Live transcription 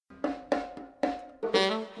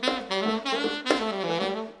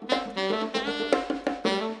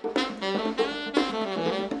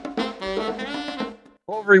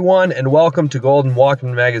everyone, and welcome to Golden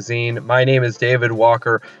Walkman Magazine. My name is David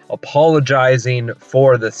Walker, apologizing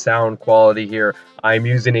for the sound quality here. I'm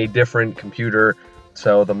using a different computer,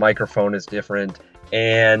 so the microphone is different,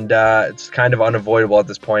 and it's kind of unavoidable at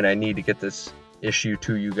this point. I need to get this issue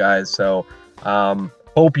to you guys, so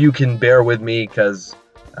hope you can bear with me, because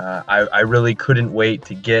I really couldn't wait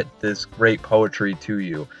to get this great poetry to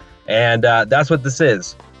you. And that's what this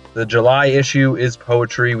is. The July issue is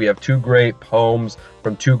poetry. We have two great poems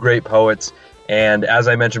from two great poets. And as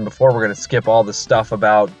I mentioned before, we're going to skip all the stuff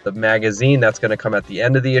about the magazine that's going to come at the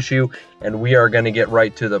end of the issue, and we are going to get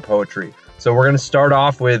right to the poetry. So we're going to start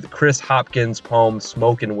off with Chris Hopkins' poem,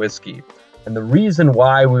 Smoke and Whiskey. And the reason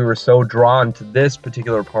why we were so drawn to this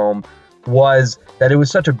particular poem was that it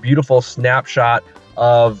was such a beautiful snapshot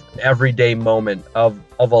of an everyday moment of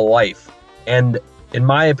a life. And in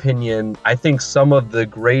my opinion, I think some of the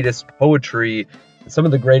greatest poetry, some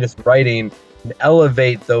of the greatest writing can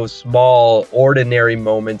elevate those small, ordinary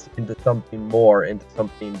moments into something more, into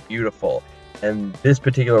something beautiful. And this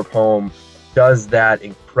particular poem does that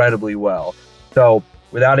incredibly well. So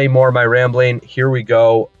without any more of my rambling, here we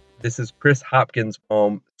go. This is Chris Hopkins'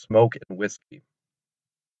 poem, Smoke and Whiskey.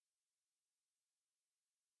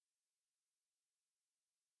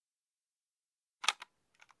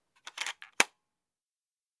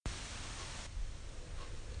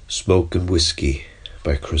 Smoke and Whiskey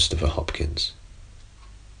by Christopher Hopkins.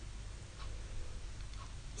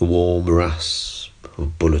 The warm rasp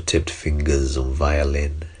of bullet-tipped fingers on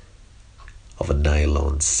violin, of a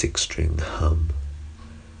nylon six-string hum,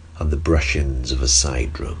 and the brushings of a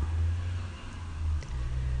side drum.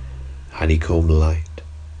 Honeycomb light,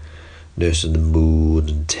 nursing the mood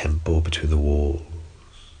and tempo between the walls.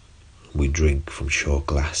 We drink from short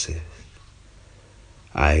glasses,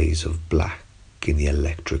 eyes of black in the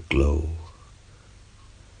electric glow.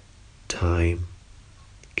 Time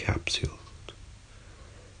capsuled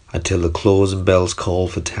until the closing bells call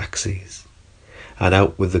for taxis, and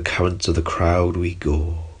out with the currents of the crowd we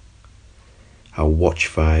go, our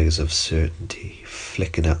watchfires of certainty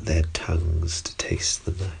flicking out their tongues to taste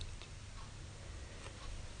the night.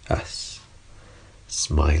 Us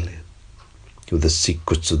smiling with the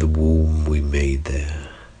secrets of the womb we made there,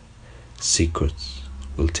 secrets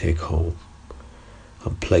we'll take home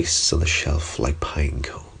and place on the shelf like pine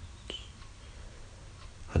cones,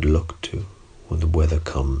 and look to when the weather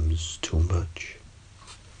comes too much.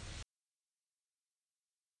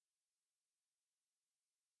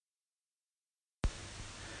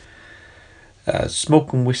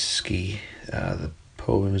 Smoke and Whiskey, the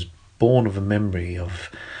poem is born of a memory of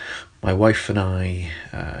my wife and I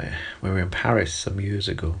when we were in Paris some years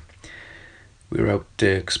ago. We were out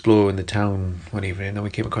exploring the town one evening, and we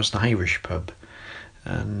came across an Irish pub.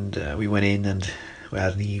 And we went in and we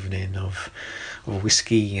had an evening of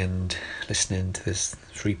whiskey and listening to this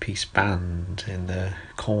three-piece band in the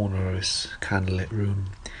corner of this candlelit room.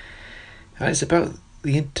 And it's about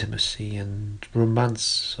the intimacy and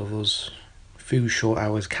romance of those few short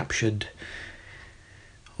hours captured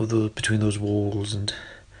between those walls, and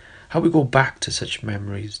how we go back to such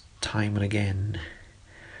memories time and again.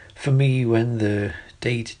 For me, when the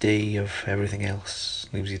day-to-day of everything else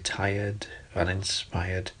leaves you tired,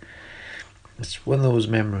 uninspired, it's one of those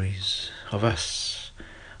memories of us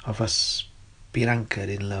being anchored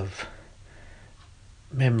in love.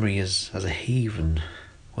 Memory as a haven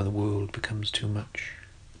when the world becomes too much.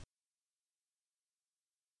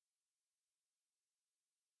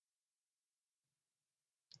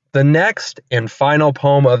 The next and final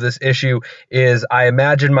poem of this issue is I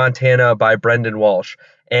Imagine Montana by Brendan Walsh.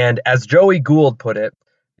 And as Joey Gould put it,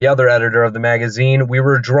 the other editor of the magazine, we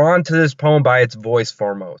were drawn to this poem by its voice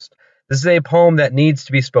foremost. This is a poem that needs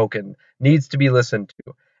to be spoken, needs to be listened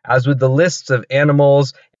to. As with the lists of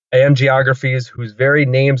animals and geographies whose very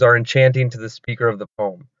names are enchanting to the speaker of the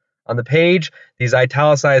poem. On the page, these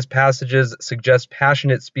italicized passages suggest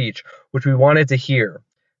passionate speech, which we wanted to hear.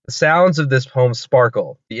 The sounds of this poem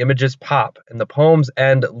sparkle, the images pop, and the poem's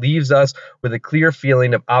end leaves us with a clear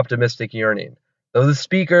feeling of optimistic yearning. Though the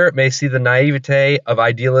speaker may see the naivete of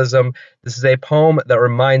idealism, this is a poem that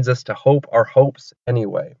reminds us to hope our hopes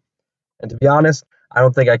anyway. And to be honest, I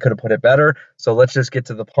don't think I could have put it better, so let's just get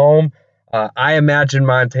to the poem. I Imagine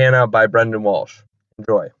Montana by Brendan Walsh.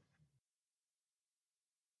 Enjoy.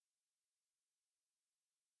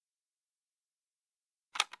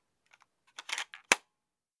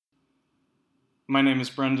 My name is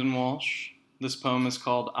Brendan Walsh. This poem is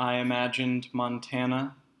called I Imagined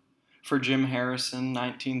Montana, for Jim Harrison,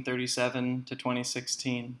 1937 to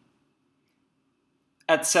 2016.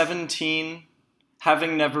 At 17,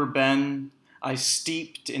 having never been, I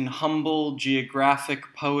steeped in humble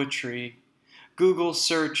geographic poetry. Google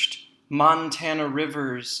searched Montana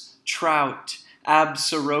rivers, trout,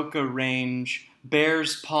 Absaroka Range,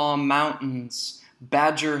 Bears Paw Mountains,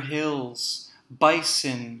 Badger Hills,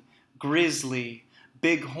 bison, grizzly,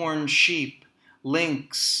 bighorn sheep,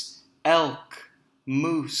 lynx, elk,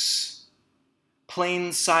 moose.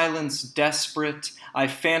 Plain silence desperate, I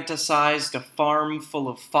fantasized a farm full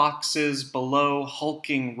of foxes below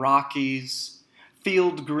hulking Rockies.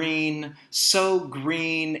 Field green, so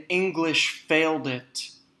green, English failed it.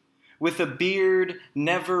 With a beard,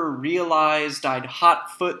 never realized I'd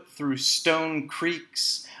hot foot through stone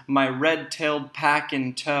creeks, my red-tailed pack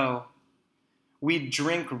in tow. We'd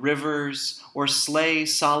drink rivers or slay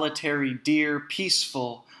solitary deer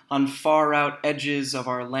peaceful on far-out edges of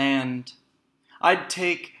our land. I'd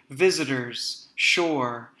take visitors,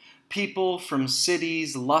 sure, people from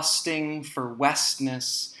cities lusting for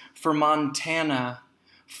westness, for Montana,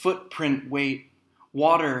 footprint weight,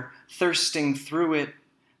 water thirsting through it,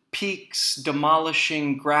 peaks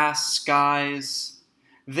demolishing grass skies.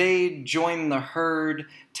 They'd join the herd,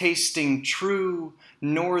 tasting true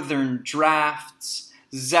northern drafts,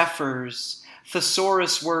 zephyrs,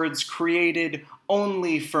 thesaurus words created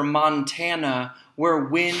only for Montana, where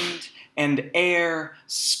wind and air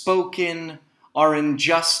spoken are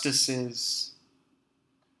injustices.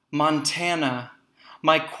 Montana,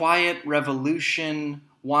 my quiet revolution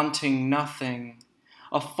wanting nothing,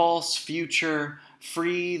 a false future,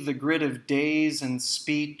 free the grid of days and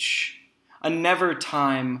speech, a never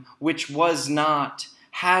time which was not,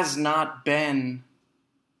 has not been.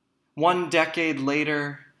 1 decade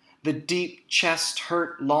later, the deep chest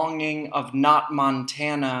hurt longing of not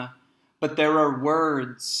Montana, but there are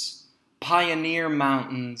words, Pioneer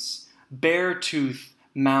Mountains, Beartooth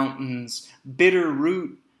Mountains,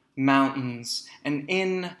 Bitterroot Mountains, and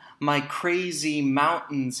in my crazy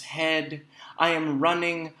mountain's head, I am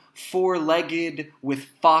running four-legged with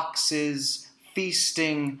foxes,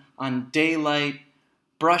 feasting on daylight,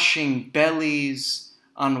 brushing bellies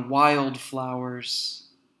on wildflowers.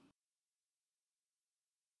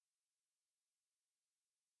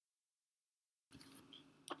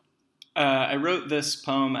 I wrote this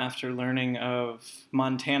poem after learning of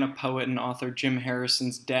Montana poet and author Jim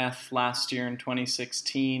Harrison's death last year in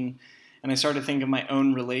 2016, and I started thinking of my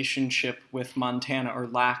own relationship with Montana, or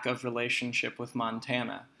lack of relationship with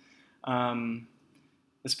Montana.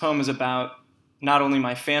 This poem is about not only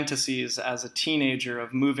my fantasies as a teenager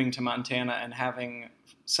of moving to Montana and having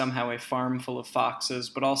somehow a farm full of foxes,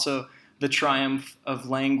 but also the triumph of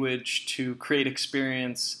language to create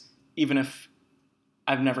experience, even if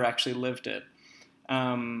I've never actually lived it.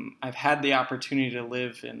 I've had the opportunity to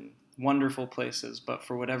live in wonderful places, but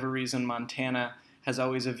for whatever reason, Montana has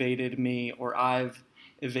always evaded me, or I've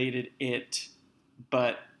evaded it,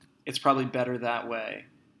 but it's probably better that way.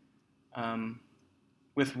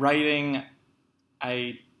 With writing,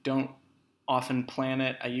 I don't often plan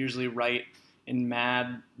it. I usually write in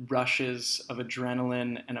mad rushes of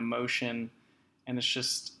adrenaline and emotion, and it's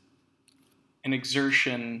just an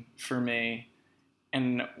exertion for me.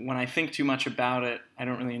 And when I think too much about it, I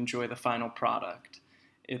don't really enjoy the final product.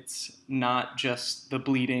 It's not just the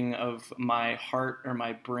bleeding of my heart or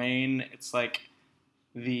my brain. It's like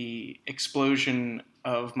the explosion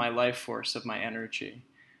of my life force, of my energy.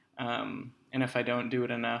 And if I don't do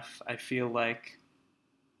it enough, I feel like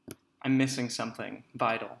I'm missing something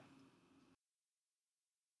vital.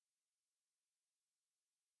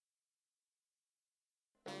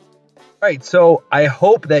 All right, so I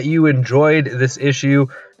hope that you enjoyed this issue,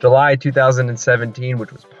 July 2017,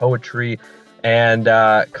 which was poetry, and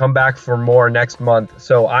come back for more next month.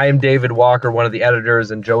 So I am David Walker, one of the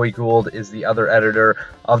editors, and Joey Gould is the other editor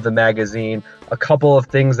of the magazine. A couple of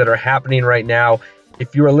things that are happening right now.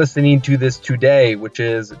 If you are listening to this today, which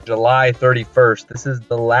is July 31st, this is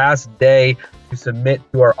the last day to submit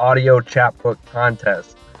to our audio chapbook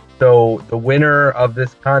contest. So the winner of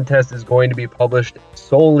this contest is going to be published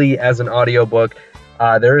solely as an audiobook.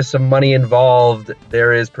 There is some money involved.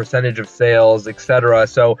 There is percentage of sales, etc.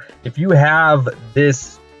 So if you have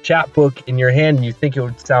this chapbook in your hand and you think it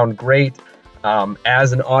would sound great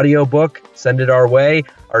as an audiobook, send it our way.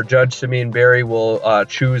 Our judge, Simeon Barry, will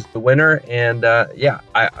choose the winner. And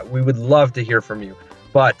we would love to hear from you.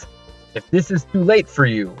 But if this is too late for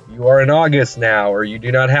you, you are in August now, or you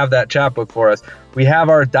do not have that chapbook for us, we have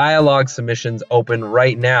our dialogue submissions open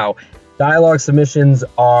right now. Dialogue submissions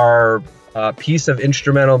are a piece of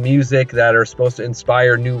instrumental music that are supposed to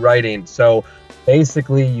inspire new writing. So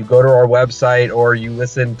basically, you go to our website or you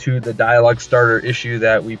listen to the Dialogue Starter issue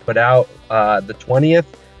that we put out the 20th,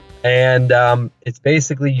 And it's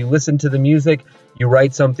basically you listen to the music, you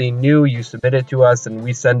write something new, you submit it to us, and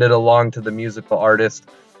we send it along to the musical artist,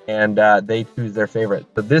 and they choose their favorite.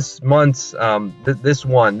 So this month's this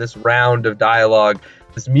round of dialogue,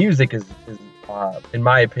 this music is in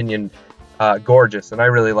my opinion gorgeous, and I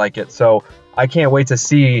really like it. So I can't wait to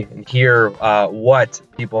see and hear what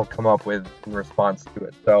people come up with in response to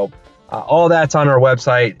it. So all that's on our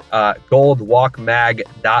website,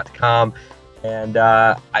 goldwalkmag.com. And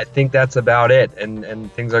I think that's about it.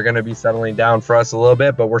 And things are going to be settling down for us a little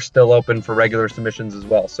bit, but we're still open for regular submissions as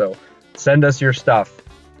well. So send us your stuff.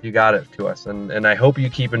 You got it to us. And I hope you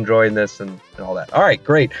keep enjoying this and all that. All right,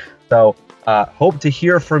 great. So hope to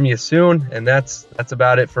hear from you soon. And that's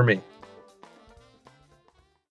about it for me.